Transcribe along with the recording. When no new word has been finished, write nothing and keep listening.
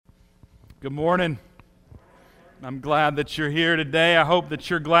Good morning. I'm glad that you're here today. I hope that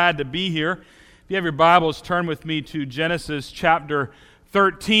you're glad to be here. If you have your Bibles, turn with me to Genesis chapter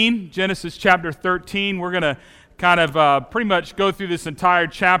 13. Genesis chapter 13. We're going to kind of pretty much go through this entire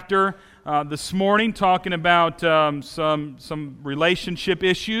chapter this morning, talking about some relationship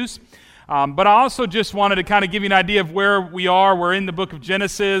issues. But I also just wanted to kind of give you an idea of where we are. We're in the book of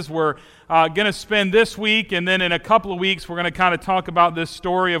Genesis. We're going to spend this week, and then in a couple of weeks, we're going to kind of talk about this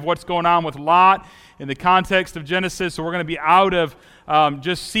story of what's going on with Lot in the context of Genesis. So we're going to be out of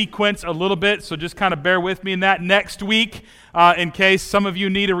just sequence a little bit, so just kind of bear with me in that. Next week, in case some of you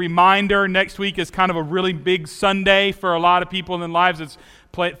need a reminder, next week is kind of a really big Sunday for a lot of people in their lives. It's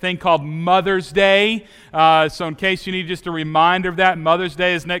a thing called Mother's Day. So in case you need just a reminder of that, Mother's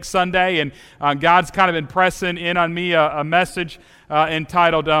Day is next Sunday, and God's kind of been pressing in on me a message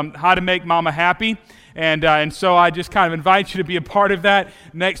entitled How to Make Mama Happy. And so I just kind of invite you to be a part of that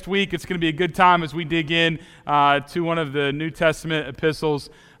next week. It's going to be a good time as we dig in to one of the New Testament epistles.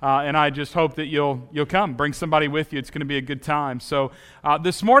 And I just hope that you'll come. Bring somebody with you. It's going to be a good time. So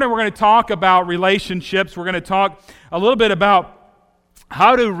this morning we're going to talk about relationships. We're going to talk a little bit about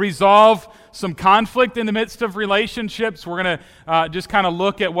how to resolve some conflict in the midst of relationships. We're going to just kind of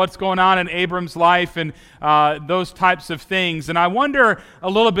look at what's going on in Abram's life and those types of things. And I wonder a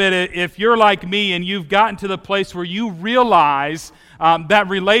little bit if you're like me and you've gotten to the place where you realize that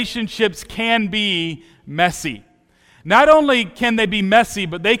relationships can be messy. Not only can they be messy,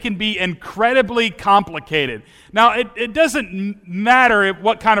 but they can be incredibly complicated. Now, it doesn't matter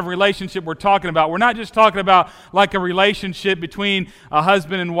what kind of relationship we're talking about. We're not just talking about like a relationship between a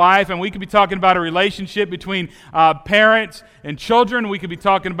husband and wife, and we could be talking about a relationship between parents and children. We could be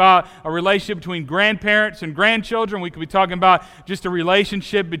talking about a relationship between grandparents and grandchildren. We could be talking about just a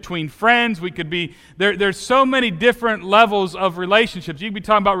relationship between friends. We could be, there's so many different levels of relationships. You could be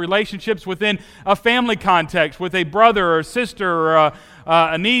talking about relationships within a family context, with a brother or a sister or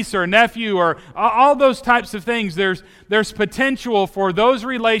a niece or a nephew, or all those types of things. There's potential for those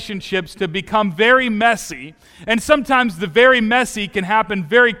relationships to become very messy, and sometimes the very messy can happen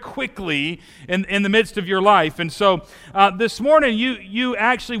very quickly in the midst of your life. And so this morning you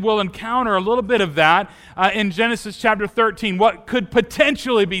actually will encounter a little bit of that in Genesis chapter 13, what could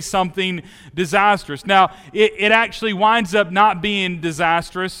potentially be something disastrous. Now, it actually winds up not being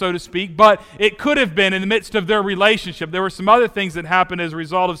disastrous, so to speak, but it could have been in the midst of their relationship. There were some other things that happened as a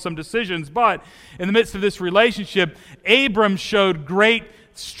result of some decisions, but in the midst of this relationship, Abram showed great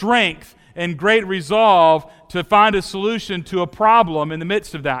strength and great resolve to find a solution to a problem in the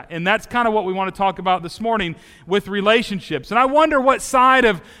midst of that. And that's kind of what we want to talk about this morning with relationships. And I wonder what side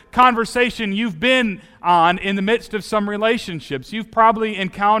of conversation you've been on in the midst of some relationships. You've probably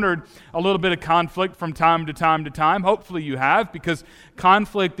encountered a little bit of conflict from time to time to time. Hopefully you have, because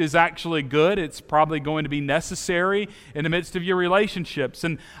conflict is actually good. It's probably going to be necessary in the midst of your relationships.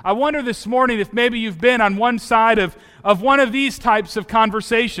 And I wonder this morning if maybe you've been on one side of one of these types of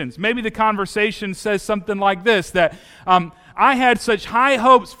conversations. Maybe the conversation says something like this, that I had such high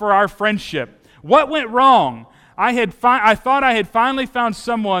hopes for our friendship. What went wrong? I thought I had finally found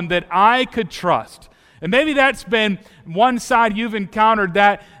someone that I could trust. And maybe that's been one side you've encountered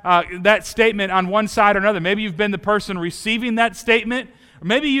that statement on one side or another. Maybe you've been the person receiving that statement, or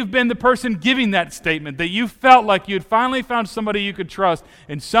maybe you've been the person giving that statement, that you felt like you had finally found somebody you could trust,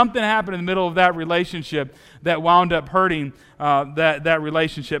 and something happened in the middle of that relationship that wound up hurting that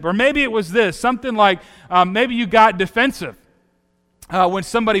relationship. Or maybe it was this, something like maybe you got defensive when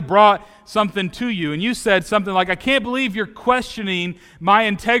somebody brought something to you, and you said something like, I can't believe you're questioning my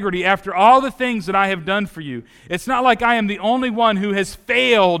integrity after all the things that I have done for you. It's not like I am the only one who has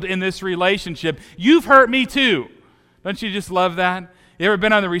failed in this relationship. You've hurt me too. Don't you just love that? You ever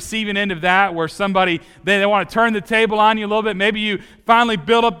been on the receiving end of that, where somebody, they want to turn the table on you a little bit? Maybe you finally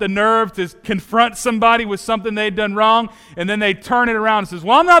build up the nerve to confront somebody with something they've done wrong, and then they turn it around and says,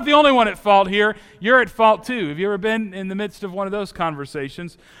 well, I'm not the only one at fault here. You're at fault too. Have you ever been in the midst of one of those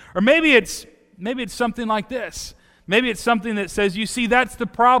conversations? Or maybe it's something like this. Maybe it's something that says, you see, that's the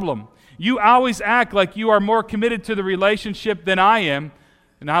problem. You always act like you are more committed to the relationship than I am.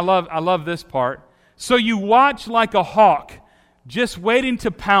 And I love this part. So you watch like a hawk, just waiting to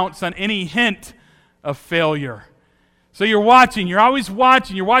pounce on any hint of failure. So you're always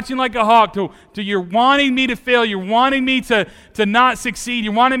watching, you're watching like a hawk to you're wanting me to fail, you're wanting me to not succeed,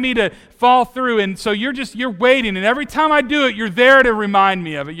 you're wanting me to fall through, and so you're waiting, and every time I do it, you're there to remind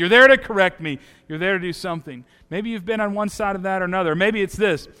me of it, you're there to correct me, you're there to do something. Maybe you've been on one side of that or another. Maybe it's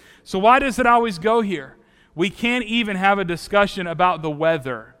this. So why does it always go here? We can't even have a discussion about the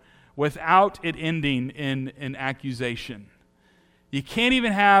weather without it ending in an accusation. You can't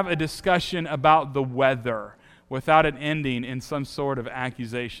even have a discussion about the weather without it ending in some sort of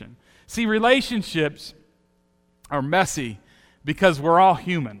accusation. See, relationships are messy because we're all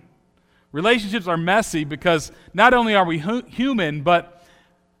human. Relationships are messy because not only are we human, but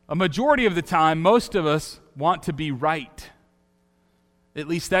a majority of the time, most of us want to be right. At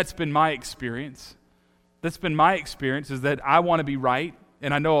least that's been my experience. That's been my experience, is that I want to be right.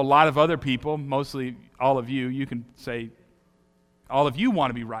 And I know a lot of other people, mostly all of you can say, all of you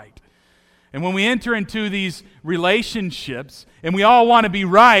want to be right. And when we enter into these relationships, and we all want to be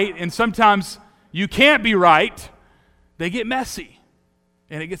right, and sometimes you can't be right, they get messy.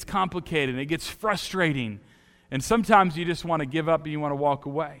 And it gets complicated, and it gets frustrating. And sometimes you just want to give up and you want to walk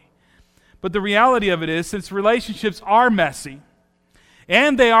away. But the reality of it is, since relationships are messy,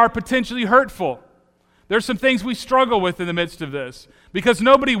 and they are potentially hurtful, there's some things we struggle with in the midst of this. Because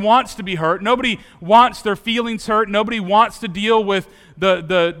nobody wants to be hurt. Nobody wants their feelings hurt. Nobody wants to deal with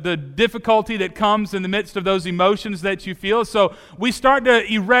the difficulty that comes in the midst of those emotions that you feel. So we start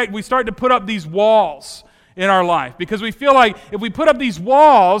to put up these walls in our life. Because we feel like if we put up these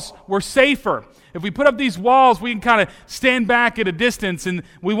walls, we're safer. If we put up these walls, we can kind of stand back at a distance and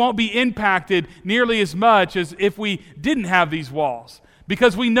we won't be impacted nearly as much as if we didn't have these walls.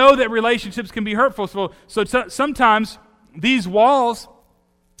 Because we know that relationships can be hurtful. So sometimes these walls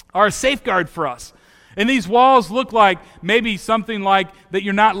are a safeguard for us. And these walls look like maybe something like that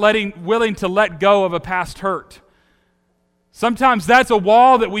you're not willing to let go of a past hurt. Sometimes that's a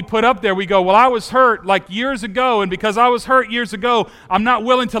wall that we put up there. We go, well, I was hurt like years ago, and because I was hurt years ago, I'm not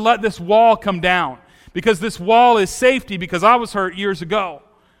willing to let this wall come down. Because this wall is safety because I was hurt years ago.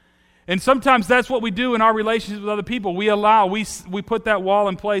 And sometimes that's what we do in our relationships with other people. We put that wall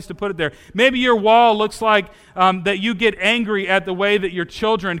in place to put it there. Maybe your wall looks like that you get angry at the way that your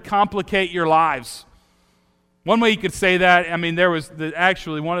children complicate your lives. One way you could say that,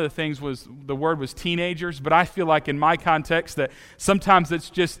 actually one of the things was, the word was teenagers, but I feel like in my context that sometimes it's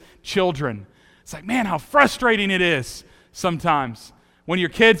just children. It's like, man, how frustrating it is sometimes. When your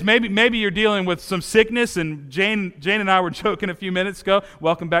kids, maybe you're dealing with some sickness, and Jane and I were joking a few minutes ago.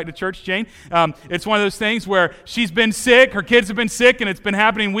 Welcome back to church, Jane. It's one of those things where she's been sick, her kids have been sick, and it's been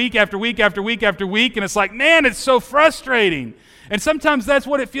happening week after week after week after week, and it's like, man, it's so frustrating. And sometimes that's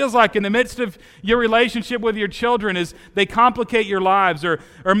what it feels like in the midst of your relationship with your children, is they complicate your lives. Or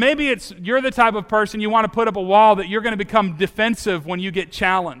maybe it's you're the type of person you want to put up a wall that you're going to become defensive when you get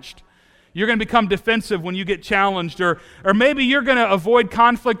challenged. You're going to become defensive when you get challenged, or maybe you're going to avoid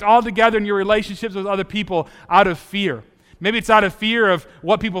conflict altogether in your relationships with other people out of fear. Maybe it's out of fear of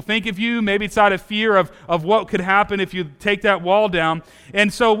what people think of you. Maybe it's out of fear of what could happen if you take that wall down.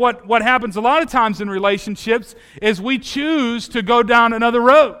 And so what happens a lot of times in relationships is we choose to go down another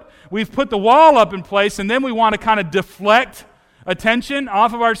road. We've put the wall up in place, and then we want to kind of deflect attention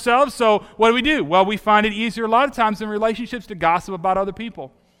off of ourselves. So what do? Well, we find it easier a lot of times in relationships to gossip about other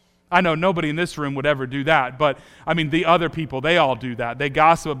people. I know nobody in this room would ever do that, but the other people, they all do that. They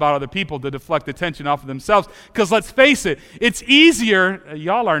gossip about other people to deflect attention off of themselves. Because let's face it, it's easier.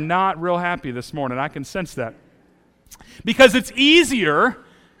 Y'all are not real happy this morning. I can sense that. Because it's easier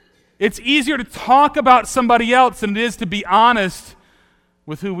to talk about somebody else than it is to be honest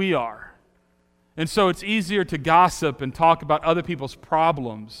with who we are. And so it's easier to gossip and talk about other people's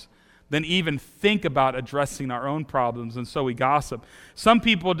problems than even think about addressing our own problems, and so we gossip. Some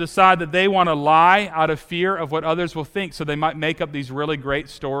people decide that they want to lie out of fear of what others will think, so they might make up these really great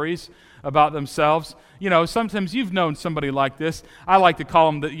stories about themselves. Sometimes you've known somebody like this. I like to call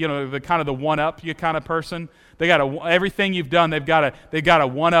them the kind of the one-up you kind of person. They got everything you've done, they've got a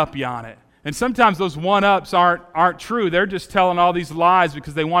one-up you on it. And sometimes those one-ups aren't true. They're just telling all these lies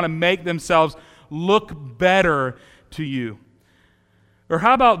because they want to make themselves look better to you. Or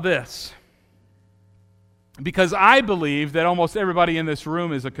how about this? Because I believe that almost everybody in this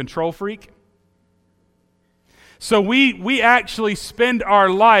room is a control freak. So we actually spend our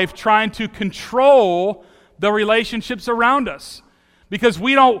life trying to control the relationships around us. Because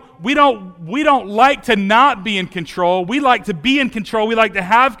we don't like to not be in control. We like to be in control. We like to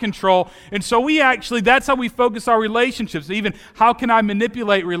have control. And so that's how we focus our relationships. Even how can I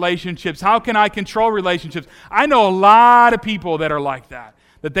manipulate relationships? How can I control relationships? I know a lot of people that are like that.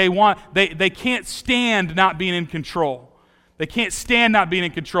 That they can't stand not being in control. They can't stand not being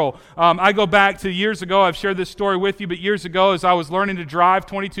in control. I go back to years ago. I've shared this story with you, but years ago, as I was learning to drive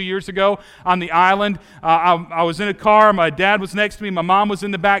 22 years ago on the island, I was in a car. My dad was next to me. My mom was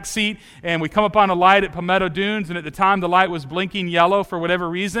in the back seat, and we come up on a light at Palmetto Dunes, and at the time, the light was blinking yellow for whatever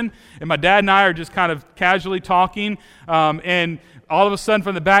reason, and my dad and I are just kind of casually talking, and all of a sudden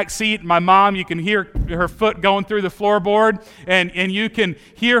from the back seat, my mom, you can hear her foot going through the floorboard, and you can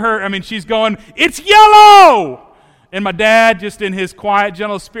hear her, she's going, "It's yellow!" And my dad, just in his quiet,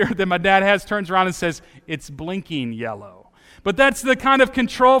 gentle spirit that my dad has, turns around and says, "It's blinking yellow." But that's the kind of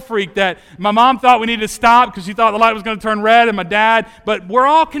control freak that my mom thought we needed to stop because she thought the light was going to turn red, and my dad, but we're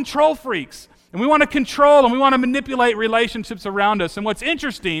all control freaks. And we want to control and we want to manipulate relationships around us. And what's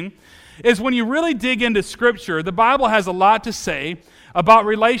interesting is when you really dig into Scripture, the Bible has a lot to say about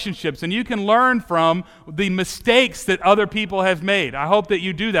relationships, and you can learn from the mistakes that other people have made. I hope that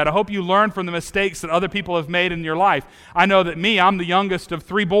you do that. I hope you learn from the mistakes that other people have made in your life. I know that I'm the youngest of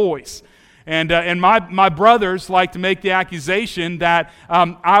 3 boys, and my brothers like to make the accusation that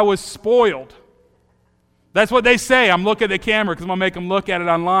I was spoiled. That's what they say. I'm looking at the camera because I'm going to make them look at it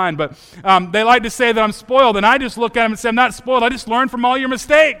online, but they like to say that I'm spoiled, and I just look at them and say, I'm not spoiled. I just learned from all your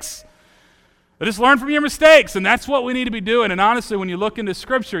mistakes. I just learn from your mistakes, and that's what we need to be doing. And honestly, when you look into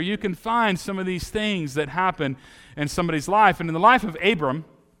Scripture, you can find some of these things that happen in somebody's life. And in the life of Abram,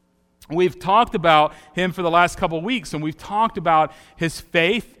 we've talked about him for the last couple of weeks, and we've talked about his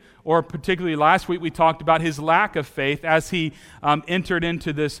faith, or particularly last week we talked about his lack of faith as he entered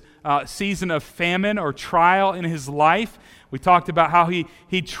into this season of famine or trial in his life. We talked about how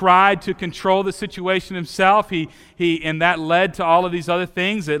he tried to control the situation himself. And that led to all of these other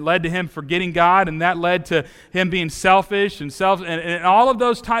things. It led to him forgetting God, and that led to him being selfish and all of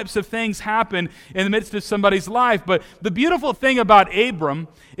those types of things happen in the midst of somebody's life. But the beautiful thing about Abram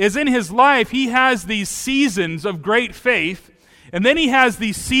is in his life, he has these seasons of great faith, and then he has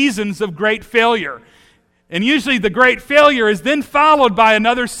these seasons of great failure. And usually the great failure is then followed by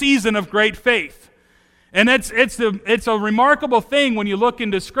another season of great faith. And it's a remarkable thing when you look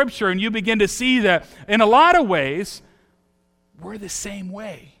into Scripture and you begin to see that in a lot of ways, we're the same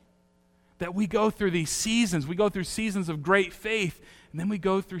way. That we go through these seasons. We go through seasons of great faith, and then we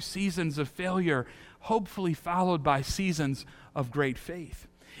go through seasons of failure, hopefully followed by seasons of great faith.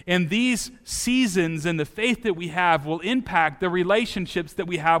 And these seasons and the faith that we have will impact the relationships that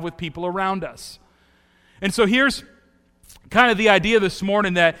we have with people around us. And so here's kind of the idea this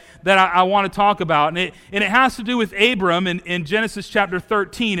morning that I want to talk about. And it has to do with Abram in Genesis chapter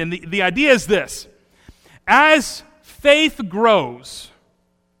 13. And the idea is this: as faith grows,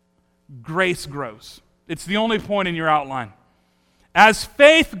 grace grows. It's the only point in your outline. As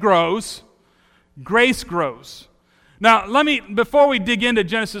faith grows, grace grows. Now, before we dig into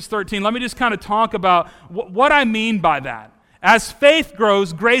Genesis 13, let me just kind of talk about what I mean by that. As faith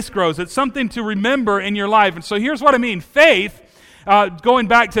grows, grace grows. It's something to remember in your life. And so here's what I mean. Faith, going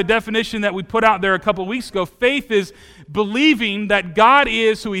back to a definition that we put out there a couple of weeks ago, faith is believing that God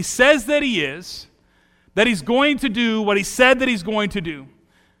is who He says that He is, that He's going to do what He said that He's going to do.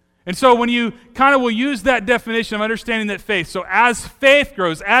 And so when you kind of will use that definition of understanding that faith, so as faith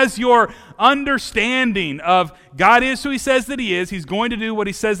grows, as your understanding of God is who He says that He is, He's going to do what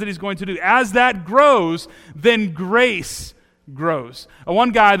He says that He's going to do, as that grows, then grace grows.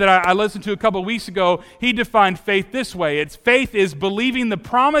 One guy that I listened to a couple of weeks ago, he defined faith this way. Faith is believing the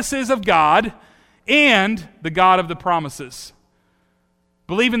promises of God and the God of the promises.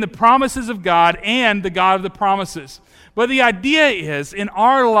 Believing the promises of God and the God of the promises. But the idea is, in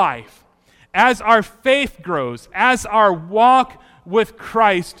our life, as our faith grows, as our walk with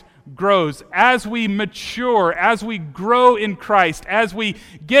Christ grows, as we mature, as we grow in Christ, as we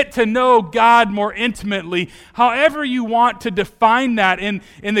get to know God more intimately, however you want to define that in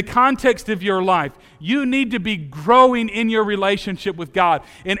the context of your life, you need to be growing in your relationship with God.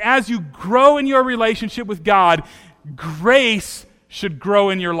 And as you grow in your relationship with God, grace should grow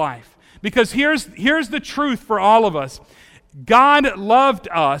in your life. Because here's the truth for all of us. God loved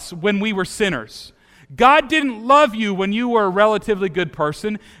us when we were sinners. God didn't love you when you were a relatively good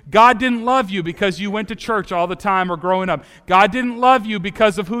person. God didn't love you because you went to church all the time or growing up. God didn't love you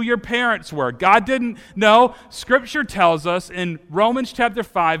because of who your parents were. God didn't. No, Scripture tells us in Romans chapter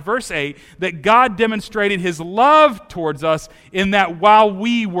 5, verse 8, that God demonstrated His love towards us in that while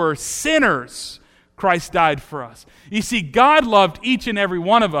we were sinners, Christ died for us. You see, God loved each and every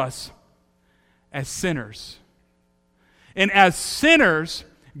one of us as sinners. And as sinners,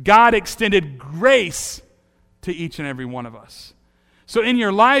 God extended grace to each and every one of us. So in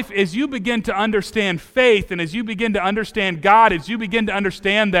your life, as you begin to understand faith and as you begin to understand God, as you begin to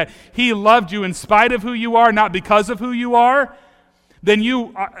understand that He loved you in spite of who you are, not because of who you are, then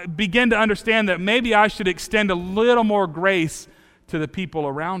you begin to understand that maybe I should extend a little more grace to the people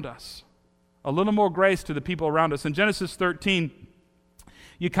around us. A little more grace to the people around us. In Genesis 13,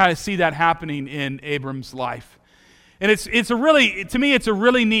 you kind of see that happening in Abram's life. And it's a really, to me, it's a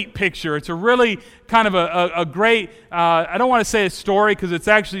really neat picture. It's a really kind of a great, I don't want to say a story because it's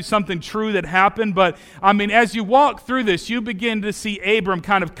actually something true that happened, but I mean, as you walk through this, you begin to see Abram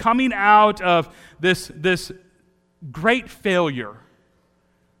kind of coming out of this great failure.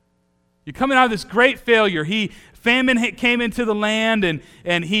 You're coming out of this great failure. Famine came into the land,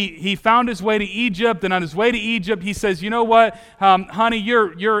 and he found his way to Egypt. And on his way to Egypt, he says, "You know what, honey,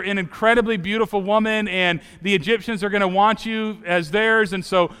 you're an incredibly beautiful woman, and the Egyptians are going to want you as theirs. And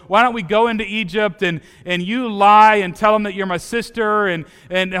so why don't we go into Egypt and you lie and tell them that you're my sister, and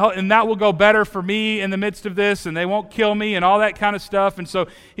that will go better for me in the midst of this, and they won't kill me and all that kind of stuff." And so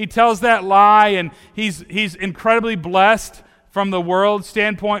he tells that lie, and he's incredibly blessed from the world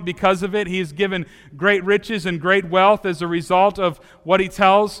standpoint because of it. He is given great riches and great wealth as a result of what he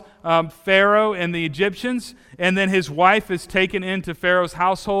tells Pharaoh and the Egyptians. And then his wife is taken into Pharaoh's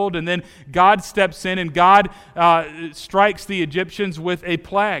household, and then God steps in, and God strikes the Egyptians with a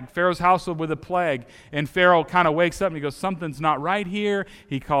plague, Pharaoh's household with a plague. And Pharaoh kind of wakes up and he goes, "Something's not right here."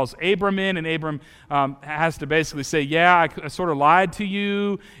 He calls Abram in, and Abram has to basically say, "Yeah, I sort of lied to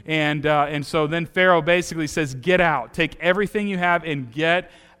you." And so then Pharaoh basically says, "Get out. Take everything you have and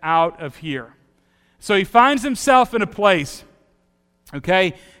get out of here." So he finds himself in a place,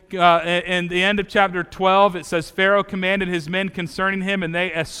 okay? In the end of chapter 12, it says, Pharaoh commanded his men concerning him, and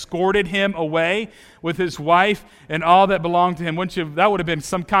they escorted him away with his wife and all that belonged to him. That would have been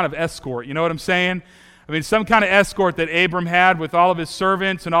some kind of escort, you know what I'm saying? I mean, some kind of escort that Abram had with all of his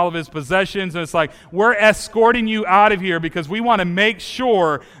servants and all of his possessions. And it's like, we're escorting you out of here because we want to make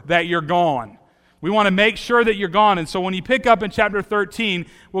sure that you're gone. We want to make sure that you're gone. And so when you pick up in chapter 13,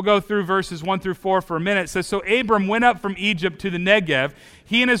 we'll go through verses 1 through 4 for a minute. It says, "So Abram went up from Egypt to the Negev,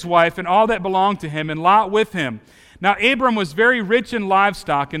 he and his wife and all that belonged to him, and Lot with him. Now Abram was very rich in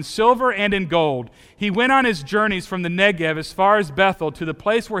livestock, in silver and in gold. He went on his journeys from the Negev as far as Bethel, to the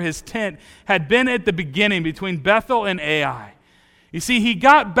place where his tent had been at the beginning, between Bethel and Ai." You see, he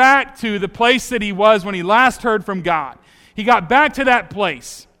got back to the place that he was when he last heard from God. He got back to that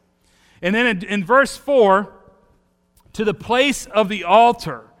place. And then in verse 4, "To the place of the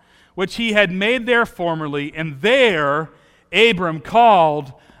altar, which he had made there formerly, and there Abram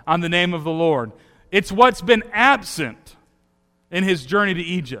called on the name of the Lord." It's what's been absent in his journey to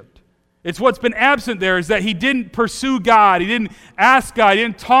Egypt. It's what's been absent there is that he didn't pursue God. He didn't ask God. He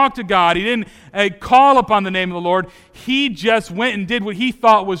didn't talk to God. He didn't call upon the name of the Lord. He just went and did what he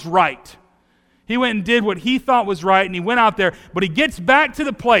thought was right. He went and did what he thought was right, and he went out there. But he gets back to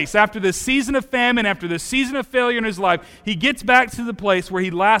the place after this season of famine, after this season of failure in his life. He gets back to the place where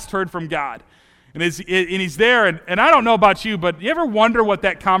he last heard from God. And he's there, and I don't know about you, but you ever wonder what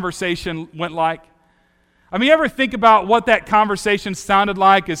that conversation went like? I mean, you ever think about what that conversation sounded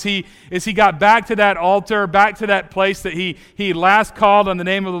like as he got back to that altar, back to that place that he last called on the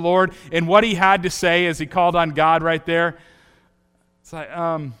name of the Lord, and what he had to say as he called on God right there? It's like,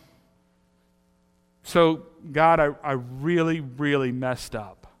 so, God, I really, really messed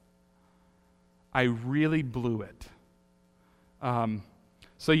up. I really blew it.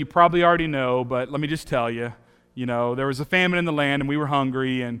 So you probably already know, but let me just tell you, there was a famine in the land and we were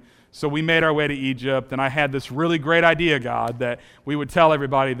hungry, and so we made our way to Egypt, and I had this really great idea, God, that we would tell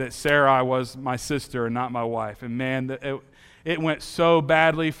everybody that Sarai was my sister and not my wife. And man, it went so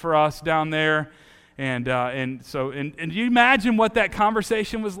badly for us down there. And do you imagine what that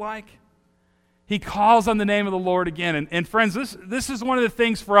conversation was like? He calls on the name of the Lord again. And friends, this is one of the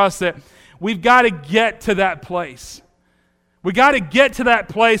things for us that we've got to get to that place. We got to get to that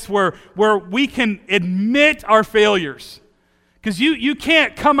place where we can admit our failures. Because you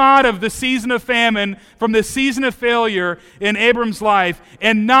can't come out of the season of famine, from the season of failure in Abram's life,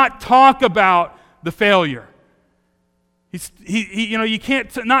 and not talk about the failure. You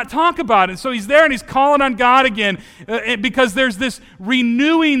can't not talk about it. And so he's there and he's calling on God again because there's this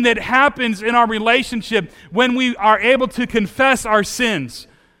renewing that happens in our relationship when we are able to confess our sins.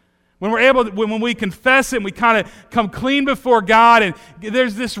 When we confess it, and we kind of come clean before God, and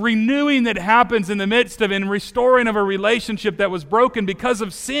there's this renewing that happens in the midst of and restoring of a relationship that was broken because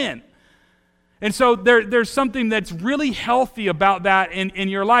of sin. And so there's something that's really healthy about that in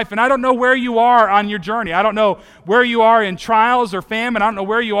your life. And I don't know where you are on your journey. I don't know where you are in trials or famine. I don't know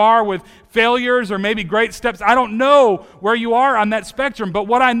where you are with failures or maybe great steps. I don't know where you are on that spectrum. But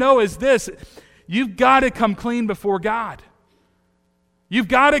what I know is this: you've got to come clean before God. You've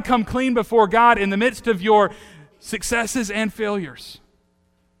got to come clean before God in the midst of your successes and failures.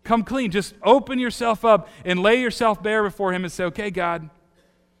 Come clean. Just open yourself up and lay yourself bare before Him and say, okay, God.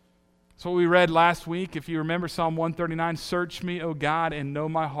 That's what we read last week. If you remember Psalm 139, search me, O God, and know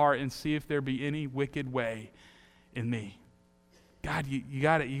my heart, and see if there be any wicked way in me. God, you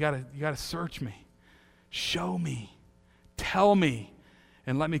got to search me. Show me. Tell me.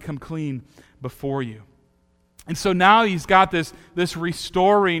 And let me come clean before you. And so now he's got this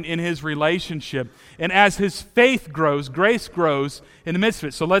restoring in his relationship. And as his faith grows, grace grows in the midst of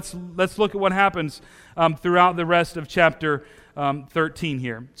it. So let's look at what happens throughout the rest of chapter 13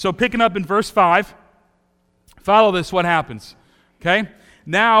 here. So picking up in verse 5, follow this, what happens. Okay?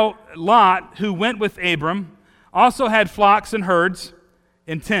 Now Lot, who went with Abram, also had flocks and herds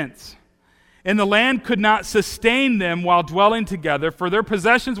and tents. And the land could not sustain them while dwelling together, for their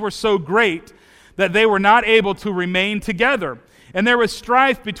possessions were so great that they were not able to remain together. And there was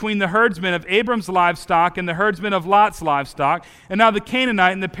strife between the herdsmen of Abram's livestock and the herdsmen of Lot's livestock. And now the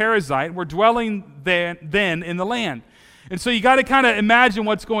Canaanite and the Perizzite were dwelling then in the land. And so you got to kind of imagine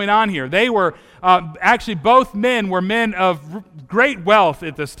what's going on here. They were, actually both men were men of great wealth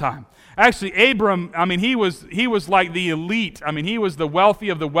at this time. Actually, Abram, he was like the elite. He was the wealthy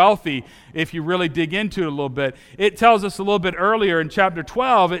of the wealthy, if you really dig into it a little bit. It tells us a little bit earlier in chapter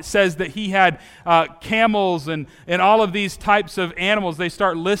 12, it says that he had camels and all of these types of animals. They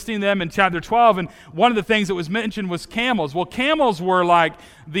start listing them in chapter 12, and one of the things that was mentioned was camels. Well, camels were like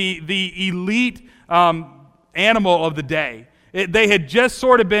the elite animal of the day. They had just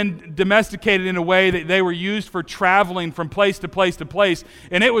sort of been domesticated in a way that they were used for traveling from place to place to place.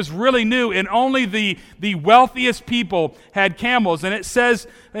 And it was really new, and only the wealthiest people had camels. And it says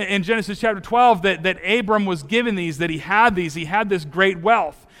in Genesis chapter 12 that Abram was given these, that he had this great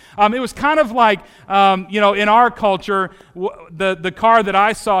wealth. It was kind of like, in our culture, the car that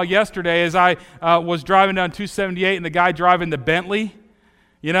I saw yesterday as I was driving down 278 and the guy driving the Bentley.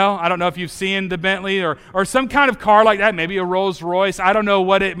 I don't know if you've seen the Bentley or some kind of car like that, maybe a Rolls Royce. I don't know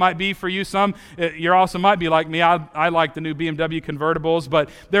what it might be for you. You also might be like me. I like the new BMW convertibles,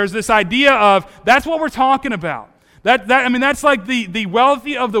 but there's this idea of that's what we're talking about. That's like the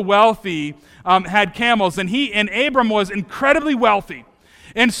wealthy of the wealthy had camels, and Abram was incredibly wealthy.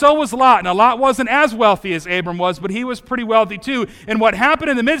 And so was Lot. Now, Lot wasn't as wealthy as Abram was, but he was pretty wealthy too. And what happened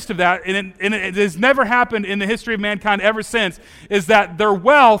in the midst of that, and it has never happened in the history of mankind ever since, is that their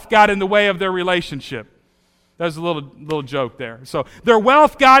wealth got in the way of their relationship. That was a little joke there. So their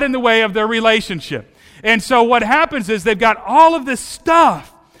wealth got in the way of their relationship. And so what happens is they've got all of this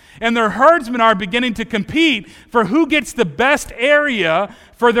stuff, and their herdsmen are beginning to compete for who gets the best area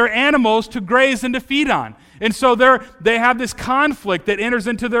for their animals to graze and to feed on. And so they have this conflict that enters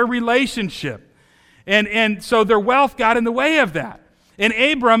into their relationship. And so their wealth got in the way of that. And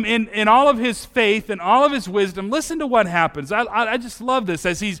Abram, in all of his faith and all of his wisdom, listen to what happens. I just love this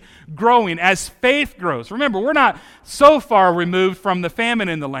as he's growing, as faith grows. Remember, we're not so far removed from the famine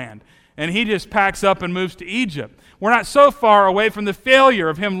in the land. And he just packs up and moves to Egypt. We're not so far away from the failure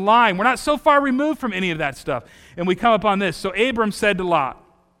of him lying. We're not so far removed from any of that stuff. And we come upon this. So Abram said to Lot,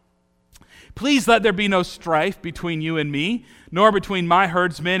 please let there be no strife between you and me, nor between my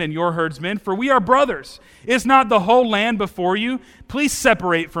herdsmen and your herdsmen, for we are brothers. Is not the whole land before you? Please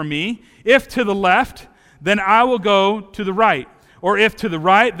separate from me. If to the left, then I will go to the right. Or if to the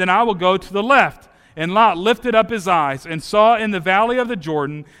right, then I will go to the left. And Lot lifted up his eyes and saw in the valley of the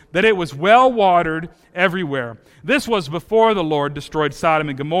Jordan that it was well watered everywhere. This was before the Lord destroyed Sodom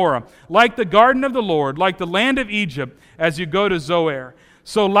and Gomorrah, like the garden of the Lord, like the land of Egypt, as you go to Zoar.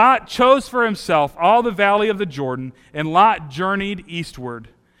 So Lot chose for himself all the valley of the Jordan, and Lot journeyed eastward.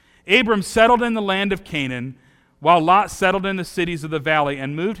 Abram settled in the land of Canaan, while Lot settled in the cities of the valley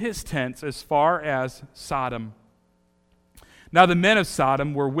and moved his tents as far as Sodom. Now the men of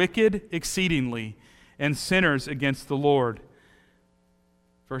Sodom were wicked exceedingly, and sinners against the Lord.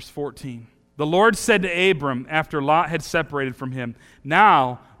 Verse 14. The Lord said to Abram after Lot had separated from him,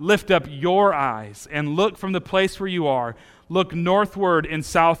 now lift up your eyes and look from the place where you are. Look northward and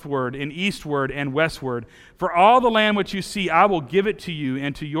southward and eastward and westward. For all the land which you see, I will give it to you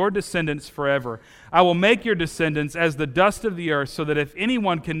and to your descendants forever. I will make your descendants as the dust of the earth, so that if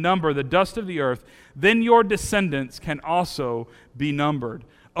anyone can number the dust of the earth, then your descendants can also be numbered.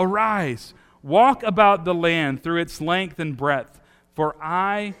 Arise, walk about the land through its length and breadth, for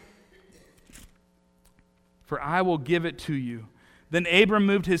I for I will give it to you." Then Abram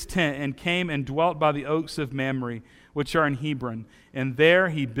moved his tent and came and dwelt by the oaks of Mamre, which are in Hebron, and there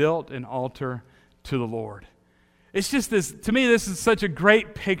he built an altar to the Lord. It's just this, to me, this is such a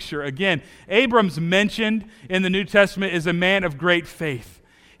great picture. Again, Abram's mentioned in the New Testament as a man of great faith.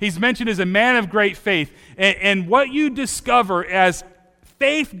 He's mentioned as a man of great faith. And what you discover as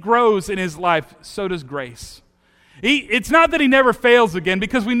faith grows in his life, so does grace. It's not that he never fails again,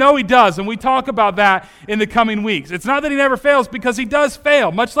 because we know he does, and we talk about that in the coming weeks. It's not that he never fails, because he does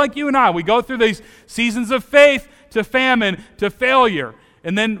fail, much like you and I. We go through these seasons of faith to famine to failure,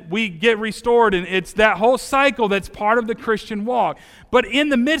 and then we get restored, and it's that whole cycle that's part of the Christian walk. But in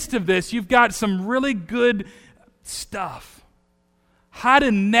the midst of this, you've got some really good stuff. How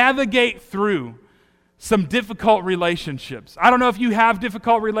to navigate through some difficult relationships. I don't know if you have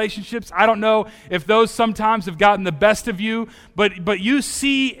difficult relationships. I don't know if those sometimes have gotten the best of you, but you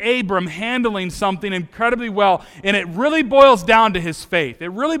see Abram handling something incredibly well, and it really boils down to his faith. It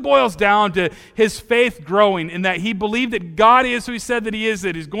really boils down to his faith growing in that he believed that God is who he said that he is,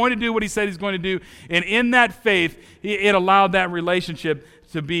 that he's going to do what he said he's going to do, and in that faith, it allowed that relationship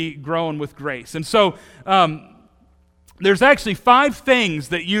to be grown with grace. And so, there's actually 5 things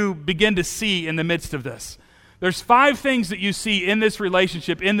that you begin to see in the midst of this. There's 5 things that you see in this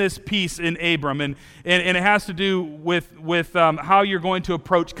relationship, in this piece in Abram, and it has to do with how you're going to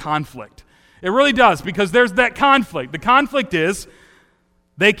approach conflict. It really does, because there's that conflict. The conflict is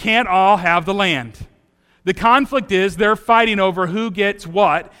they can't all have the land. The conflict is they're fighting over who gets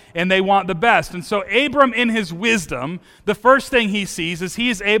what, and they want the best. And so Abram, in his wisdom, the first thing he sees is he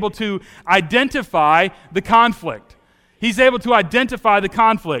is able to identify the conflict. He's able to identify the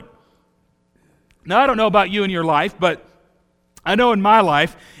conflict. Now, I don't know about you in your life, but I know in my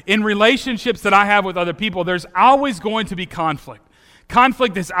life, in relationships that I have with other people, there's always going to be conflict.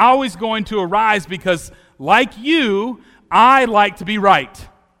 Conflict is always going to arise because, like you, I like to be right.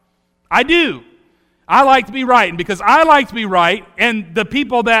 I do. I like to be right. And because I like to be right, and the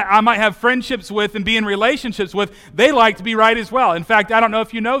people that I might have friendships with and be in relationships with, they like to be right as well. In fact, I don't know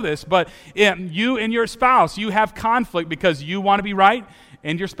if you know this, but you and your spouse, you have conflict because you want to be right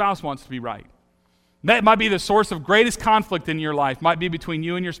and your spouse wants to be right. That might be the source of greatest conflict in your life, might be between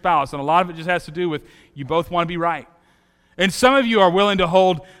you and your spouse. And a lot of it just has to do with you both want to be right. And some of you are willing to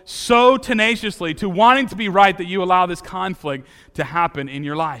hold so tenaciously to wanting to be right that you allow this conflict to happen in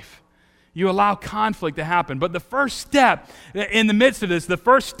your life. You allow conflict to happen. But the first step in the midst of this, the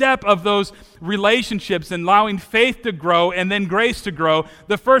first step of those relationships and allowing faith to grow and then grace to grow,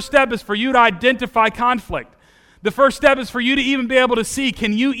 the first step is for you to identify conflict. The first step is for you to even be able to see,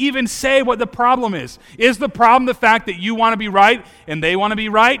 can you even say what the problem is? Is the problem the fact that you want to be right and they want to be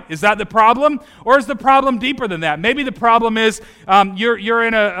right? Is that the problem? Or is the problem deeper than that? Maybe the problem is you're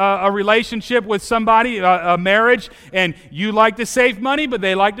in a relationship with somebody, a marriage, and you like to save money, but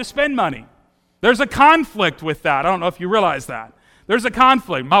they like to spend money. There's a conflict with that. I don't know if you realize that. There's a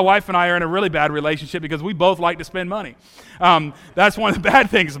conflict. My wife and I are in a really bad relationship because we both like to spend money. That's one of the bad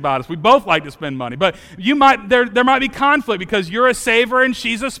things about us. We both like to spend money. But there might be conflict because you're a saver and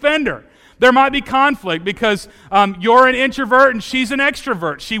she's a spender. There might be conflict because you're an introvert and she's an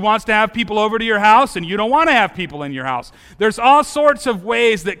extrovert. She wants to have people over to your house and you don't want to have people in your house. There's all sorts of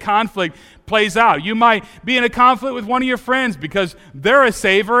ways that conflict plays out. You might be in a conflict with one of your friends because they're a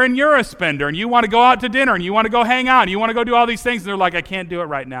saver and you're a spender, and you want to go out to dinner and you want to go hang out and you want to go do all these things, and they're like, I can't do it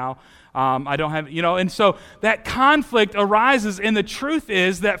right now. I don't have, and so that conflict arises, and the truth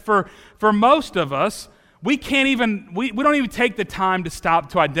is that for most of us, we don't even take the time to stop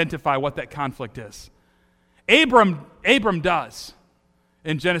to identify what that conflict is. Abram does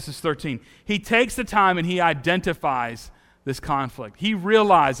in Genesis 13. He takes the time and he identifies this conflict. He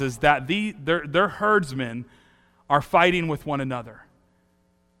realizes that their herdsmen are fighting with one another.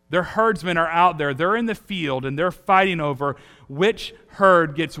 Their herdsmen are out there. They're in the field, and they're fighting over which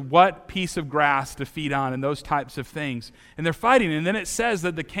herd gets what piece of grass to feed on and those types of things. And they're fighting. And then it says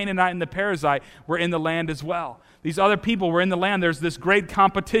that the Canaanite and the Perizzite were in the land as well. These other people were in the land. There's this great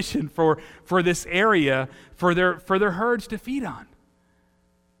competition for this area for their herds to feed on.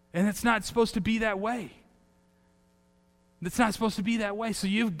 And it's not supposed to be that way. It's not supposed to be that way. So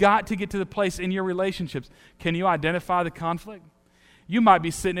you've got to get to the place in your relationships. Can you identify the conflict? You might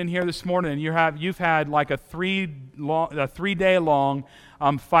be sitting in here this morning and you've had like a 3-day long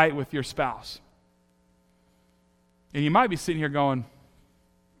fight with your spouse. And you might be sitting here going,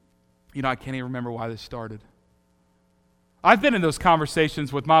 I can't even remember why this started. I've been in those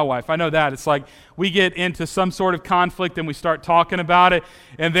conversations with my wife. I know that. It's like we get into some sort of conflict and we start talking about it,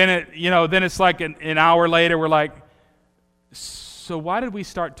 and then it's like an hour later we're like, so why did we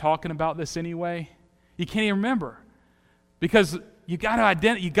start talking about this anyway? You can't even remember. Because you got to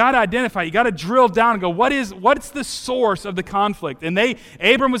identify, you got to drill down and go, what's the source of the conflict? And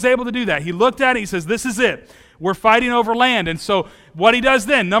Abram was able to do that. He looked at it, he says, this is it. We're fighting over land. And so what he does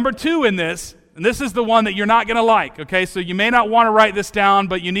then, number 2 in this, and this is the one that you're not going to like, okay? So you may not want to write this down,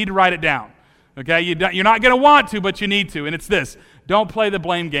 but you need to write it down, okay? You're not going to want to, but you need to. And it's this: don't play the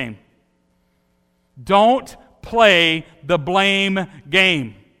blame game. Don't play the blame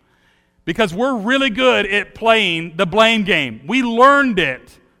game. Because we're really good at playing the blame game. We learned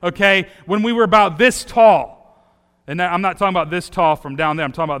it, okay, when we were about this tall. And I'm not talking about this tall from down there.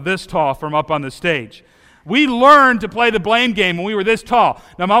 I'm talking about this tall from up on the stage. We learned to play the blame game when we were this tall.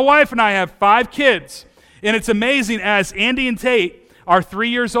 Now, my wife and I have 5 kids. And it's amazing, as Andy and Tate are 3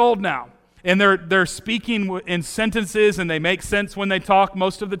 years old now, and they're speaking in sentences, and they make sense when they talk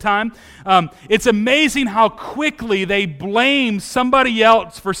most of the time. It's amazing how quickly they blame somebody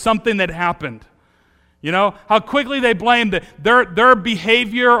else for something that happened. You know, how quickly they blame their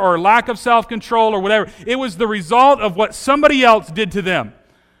behavior or lack of self-control or whatever. It was the result of what somebody else did to them.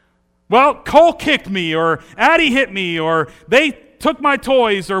 Well, Cole kicked me, or Addie hit me, or they took my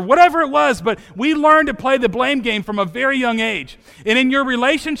toys, or whatever it was, but we learned to play the blame game from a very young age. And in your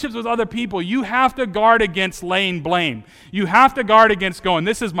relationships with other people, you have to guard against laying blame. You have to guard against going,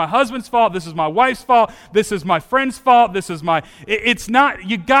 this is my husband's fault, this is my wife's fault, this is my friend's fault, it's not,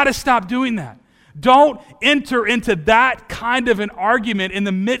 you got to stop doing that. Don't enter into that kind of an argument in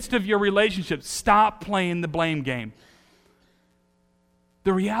the midst of your relationship. Stop playing the blame game.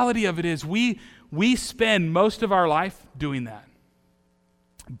 The reality of it is we spend most of our life doing that.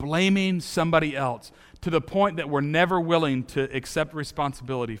 Blaming somebody else to the point that we're never willing to accept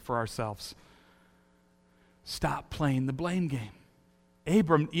responsibility for ourselves. Stop playing the blame game.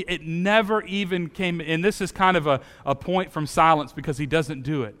 Abram, it never even came, and this is kind of a point from silence because he doesn't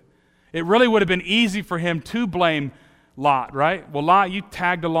do it. It really would have been easy for him to blame Lot, right? Well, Lot, you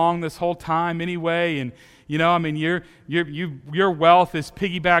tagged along this whole time anyway, and you know, I mean, your wealth is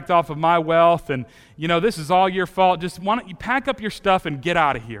piggybacked off of my wealth, and you know, this is all your fault. Just why don't you pack up your stuff and get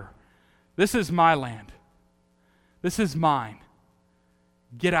out of here? This is my land. This is mine.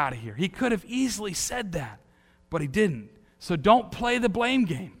 Get out of here. He could have easily said that, but he didn't. So don't play the blame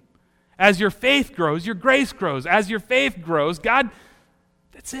game. As your faith grows, your grace grows. As your faith grows, God,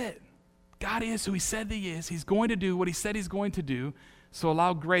 that's it. God is who He said He is. He's going to do what He said He's going to do. So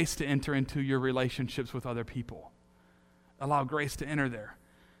allow grace to enter into your relationships with other people. Allow grace to enter there.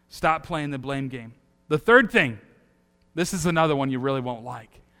 Stop playing the blame game. The third thing, this is another one you really won't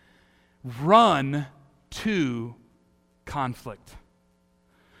like. Run to conflict.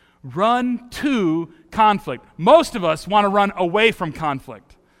 Run to conflict. Most of us want to run away from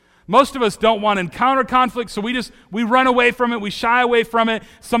conflict. Most of us don't want to encounter conflict, so we run away from it, we shy away from it.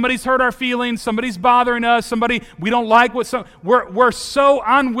 Somebody's hurt our feelings, somebody's bothering us, we don't like we're so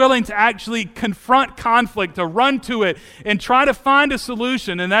unwilling to actually confront conflict, to run to it and try to find a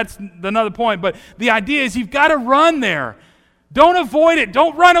solution, and that's another point. But the idea is you've got to run there. Don't avoid it.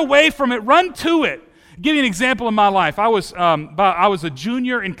 Don't run away from it. Run to it. I'll give you an example in my life. I was a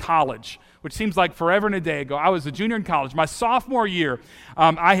junior in college, which seems like forever and a day ago. I was a junior in college. My sophomore year,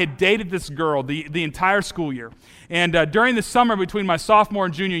 I had dated this girl the entire school year. And during the summer between my sophomore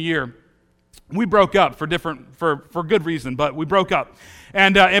and junior year, we broke up for good reason, but we broke up.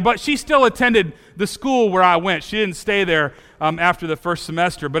 But she still attended the school where I went. She didn't stay there after the first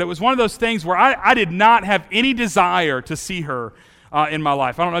semester. But it was one of those things where I did not have any desire to see her in my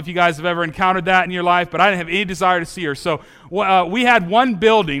life. I don't know if you guys have ever encountered that in your life, but I didn't have any desire to see her. So we had one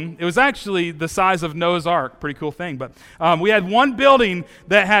building. It was actually the size of Noah's Ark. Pretty cool thing. But we had one building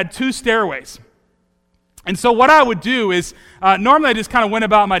that had 2 stairways. And so what I would do is, normally I just kind of went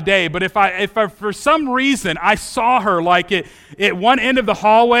about my day, but if I for some reason I saw her like at one end of the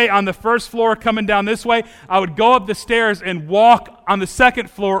hallway on the first floor coming down this way, I would go up the stairs and walk on the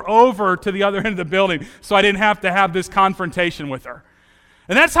second floor over to the other end of the building so I didn't have to have this confrontation with her.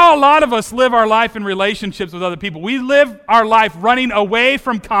 And that's how a lot of us live our life in relationships with other people. We live our life running away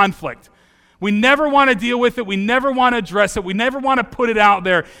from conflict. We never want to deal with it. We never want to address it. We never want to put it out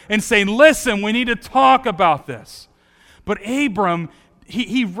there and say, listen, we need to talk about this. But Abram,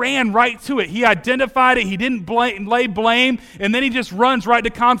 he ran right to it. He identified it. He didn't lay blame. And then he just runs right to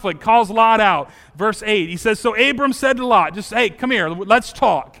conflict, calls Lot out. Verse 8, he says, so Abram said to Lot, hey, come here, let's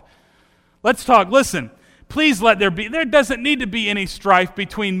talk. Let's talk. Listen, please there doesn't need to be any strife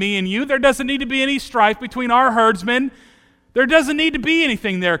between me and you. There doesn't need to be any strife between our herdsmen. There doesn't need to be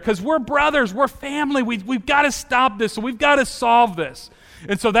anything there because we're brothers, we're family. We've got to stop this, so we've got to solve this.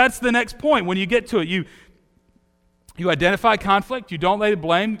 And so that's the next point. When you get to it, You identify conflict, you don't lay the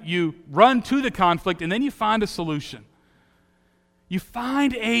blame, you run to the conflict, and then you find a solution. You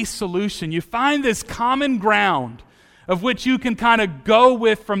find a solution. You find this common ground of which you can kind of go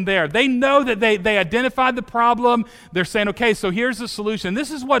with from there. They know that they identified the problem. They're saying, okay, so here's the solution.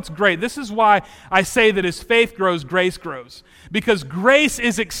 This is what's great. This is why I say that as faith grows, grace grows. Because grace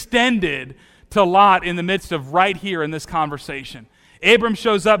is extended to Lot in the midst of right here in this conversation. Abram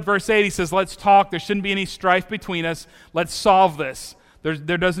shows up, verse 8, he says, let's talk. There shouldn't be any strife between us. Let's solve this.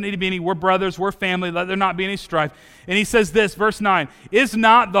 There doesn't need to be any, we're brothers, we're family, let there not be any strife. And he says this, verse 9, is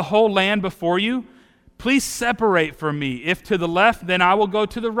not the whole land before you? Please separate from me. If to the left, then I will go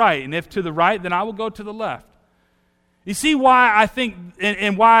to the right. And if to the right, then I will go to the left. You see why I think,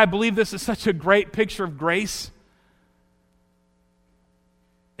 and why I believe this is such a great picture of grace?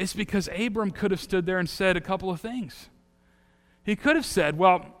 It's because Abram could have stood there and said a couple of things. He could have said,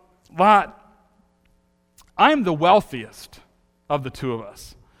 well, Lot, I'm the wealthiest of the two of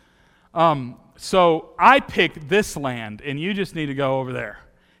us. So I picked this land, and you just need to go over there.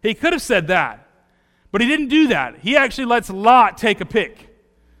 He could have said that, but he didn't do that. He actually lets Lot take a pick.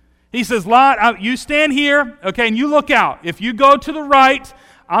 He says, Lot, you stand here, okay, and you look out. If you go to the right,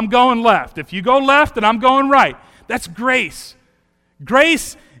 I'm going left. If you go left, then I'm going right. That's grace.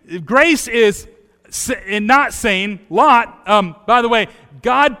 Grace is not saying, Lot, by the way,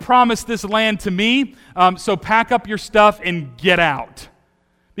 God promised this land to me, so pack up your stuff and get out.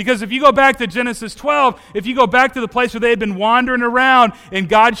 Because if you go back to Genesis 12, if you go back to the place where they had been wandering around and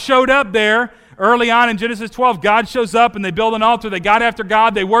God showed up there, early on in Genesis 12, God shows up and they build an altar. They got after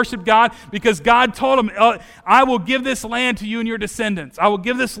God. They worship God because God told them, I will give this land to you and your descendants. I will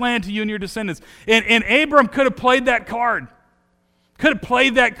give this land to you and your descendants. And Abram could have played that card. Could have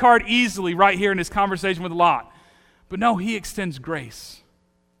played that card easily right here in his conversation with Lot. But no, he extends grace.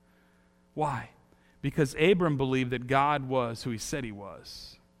 Why? Because Abram believed that God was who he said he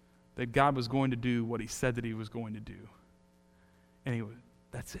was. That God was going to do what he said that he was going to do. And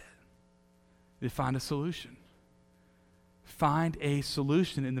that's it. They find a solution. Find a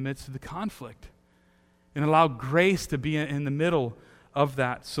solution in the midst of the conflict. And allow grace to be in the middle of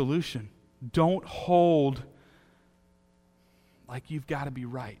that solution. Don't hold like you've got to be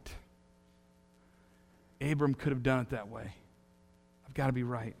right. Abram could have done it that way. I've got to be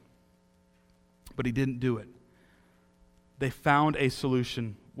right. But he didn't do it. They found a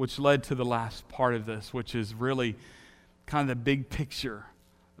solution, which led to the last part of this, which is really kind of the big picture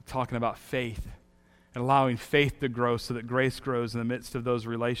of talking about faith and allowing faith to grow so that grace grows in the midst of those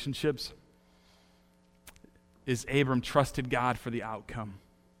relationships. Is Abram trusted God for the outcome.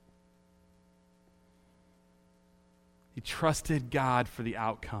 He trusted God for the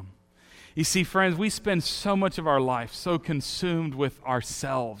outcome. You see, friends, we spend so much of our life so consumed with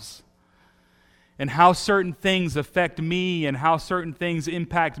ourselves and how certain things affect me and how certain things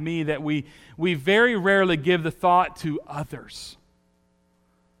impact me that we very rarely give the thought to others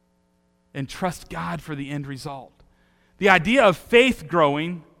and trust God for the end result. The idea of faith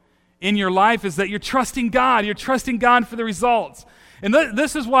growing in your life is that you're trusting God. You're trusting God for the results. And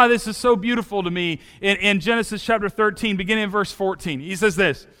this is why this is so beautiful to me in Genesis chapter 13, beginning in verse 14. He says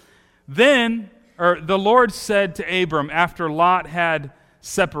this, the Lord said to Abram after Lot had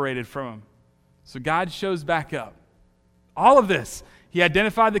separated from him. So God shows back up. All of this, he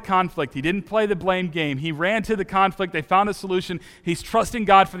identified the conflict. He didn't play the blame game. He ran to the conflict. They found a solution. He's trusting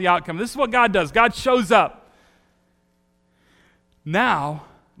God for the outcome. This is what God does. God shows up. Now,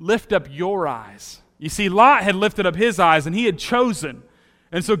 lift up your eyes. You see, Lot had lifted up his eyes and he had chosen.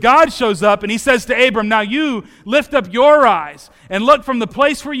 And so God shows up and he says to Abram, now you lift up your eyes and look from the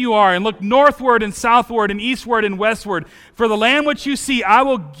place where you are and look northward and southward and eastward and westward. For the land which you see, I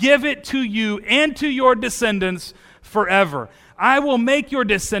will give it to you and to your descendants forever. I will make your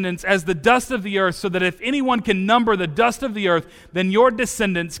descendants as the dust of the earth, so that if anyone can number the dust of the earth, then your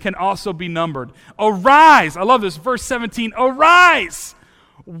descendants can also be numbered. Arise, I love this, verse 17, arise,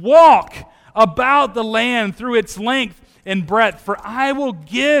 walk about the land through its length and breadth, for I will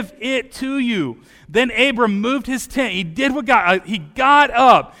give it to you. Then Abram moved his tent. He got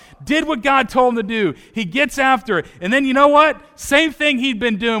up, did what God told him to do. He gets after it. And then you know what? Same thing he'd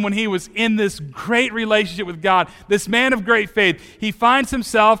been doing when he was in this great relationship with God, this man of great faith. He finds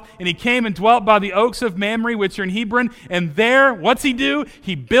himself, and he came and dwelt by the oaks of Mamre, which are in Hebron. And there, what's he do?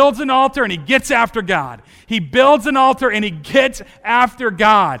 He builds an altar and he gets after God. He builds an altar and he gets after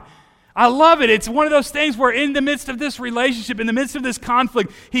God. I love it. It's one of those things where in the midst of this relationship, in the midst of this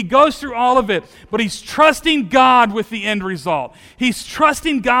conflict, he goes through all of it, but he's trusting God with the end result. He's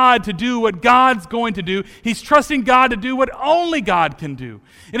trusting God to do what God's going to do. He's trusting God to do what only God can do.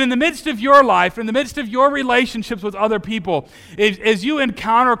 And in the midst of your life, in the midst of your relationships with other people, as you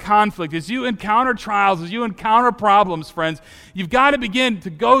encounter conflict, as you encounter trials, as you encounter problems, friends, you've got to begin to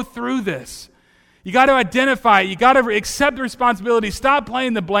go through this. You got to identify it. You got to accept the responsibility. Stop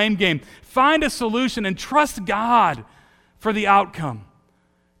playing the blame game. Find a solution and trust God for the outcome.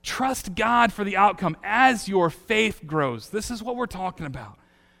 Trust God for the outcome as your faith grows. This is what we're talking about.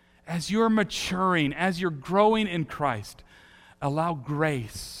 As you're maturing, as you're growing in Christ, allow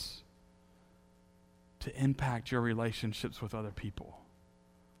grace to impact your relationships with other people.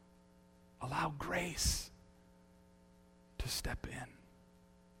 Allow grace to step in.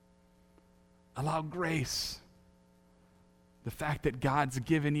 Allow grace, the fact that God's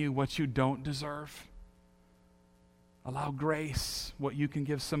given you what you don't deserve. Allow grace, what you can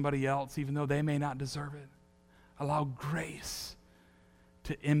give somebody else, even though they may not deserve it. Allow grace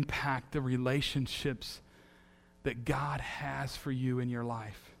to impact the relationships that God has for you in your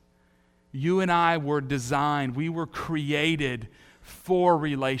life. You and I were designed, we were created for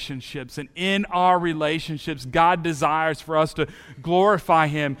relationships. And in our relationships, God desires for us to glorify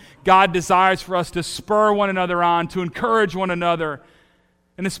Him. God desires for us to spur one another on, to encourage one another.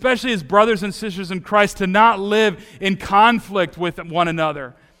 And especially as brothers and sisters in Christ, to not live in conflict with one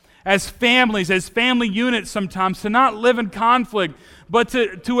another. As families, as family units sometimes, to not live in conflict, but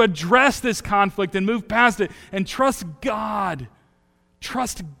to address this conflict and move past it and trust God.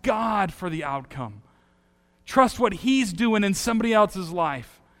 Trust God for the outcome. Trust what He's doing in somebody else's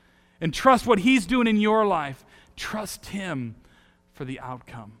life. And trust what He's doing in your life. Trust Him for the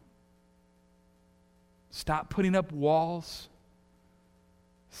outcome. Stop putting up walls.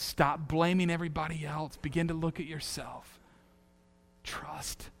 Stop blaming everybody else. Begin to look at yourself.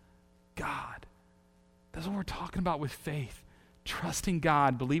 Trust God. That's what we're talking about with faith. Trusting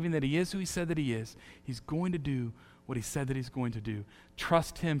God, believing that He is who He said that He is. He's going to do what He said that He's going to do.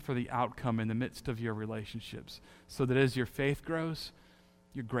 Trust Him for the outcome in the midst of your relationships, so that as your faith grows,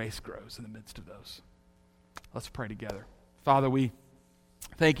 your grace grows in the midst of those. Let's pray together. Father, we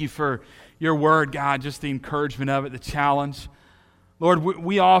thank You for Your word, God, just the encouragement of it, the challenge. Lord,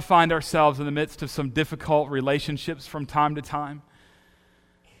 we all find ourselves in the midst of some difficult relationships from time to time.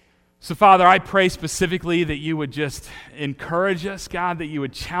 So, Father, I pray specifically that You would just encourage us, God, that You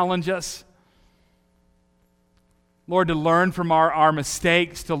would challenge us. Lord, to learn from our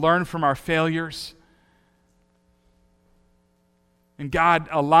mistakes, to learn from our failures. And God,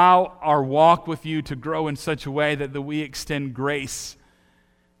 allow our walk with You to grow in such a way that we extend grace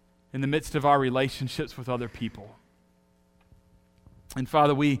in the midst of our relationships with other people. And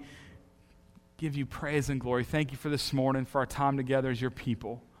Father, we give You praise and glory. Thank You for this morning, for our time together as Your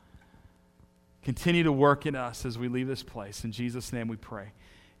people. Continue to work in us as we leave this place. In Jesus' name we pray.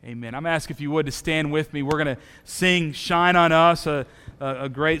 Amen. I'm asking if you would to stand with me. We're going to sing Shine on Us, a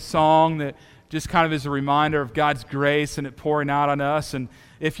great song that just kind of is a reminder of God's grace and it pouring out on us. And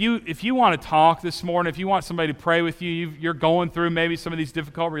if you want to talk this morning, if you want somebody to pray with you, you're going through maybe some of these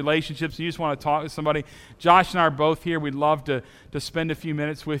difficult relationships, and you just want to talk to somebody, Josh and I are both here. We'd love to spend a few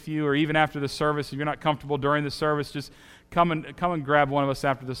minutes with you, or even after the service. If you're not comfortable during the service, just come and grab one of us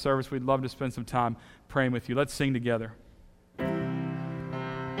after the service. We'd love to spend some time praying with you. Let's sing together.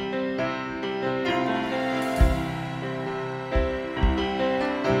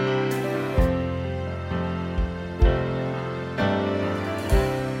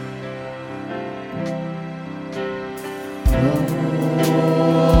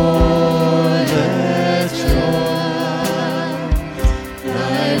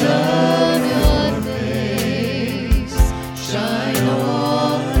 Shine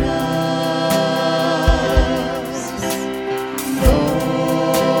on us.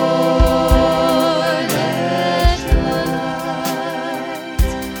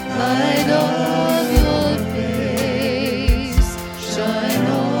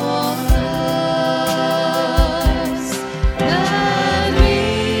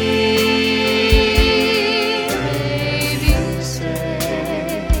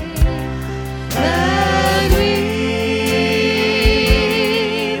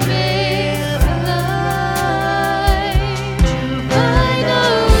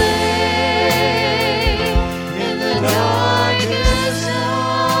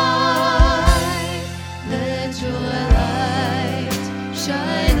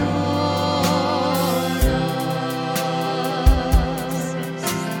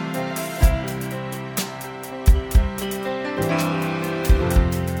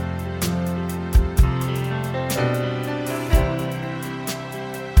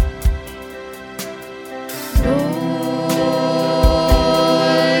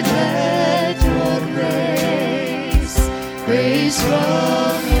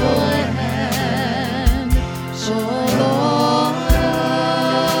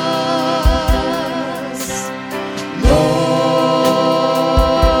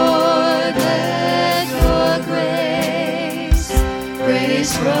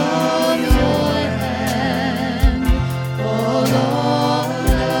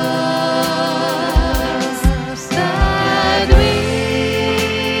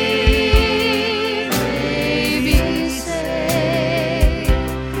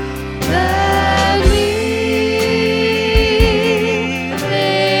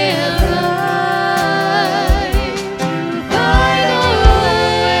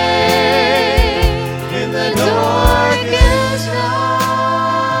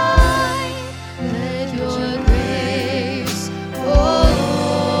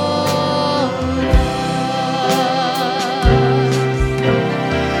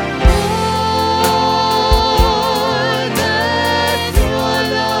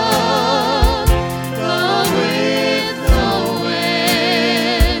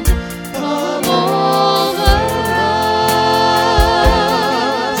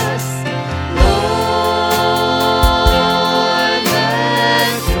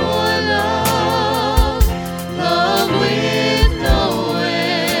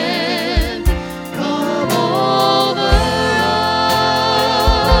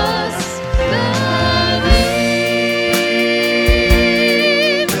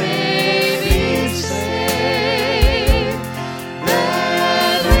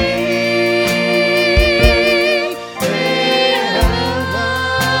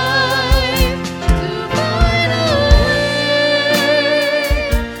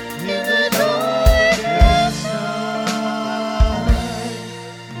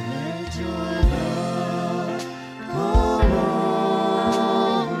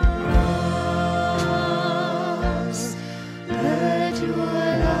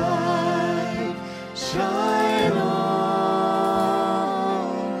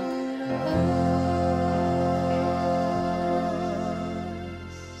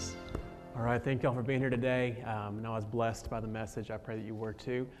 right, thank y'all for being here today. I know I was blessed by the message. I pray that you were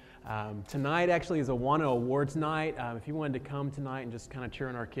too. Tonight actually is a WANA Awards night. If you wanted to come tonight and just kind of cheer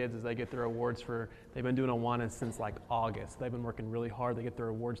on our kids as they get their awards they've been doing AWANA since like August. They've been working really hard. They get their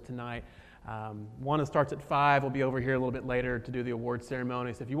awards tonight. WANA starts at 5. We'll be over here a little bit later to do the awards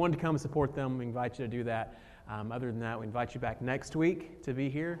ceremony. So if you wanted to come and support them, we invite you to do that. Other than that, we invite you back next week to be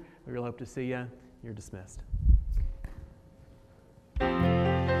here. We really hope to see you. You're dismissed.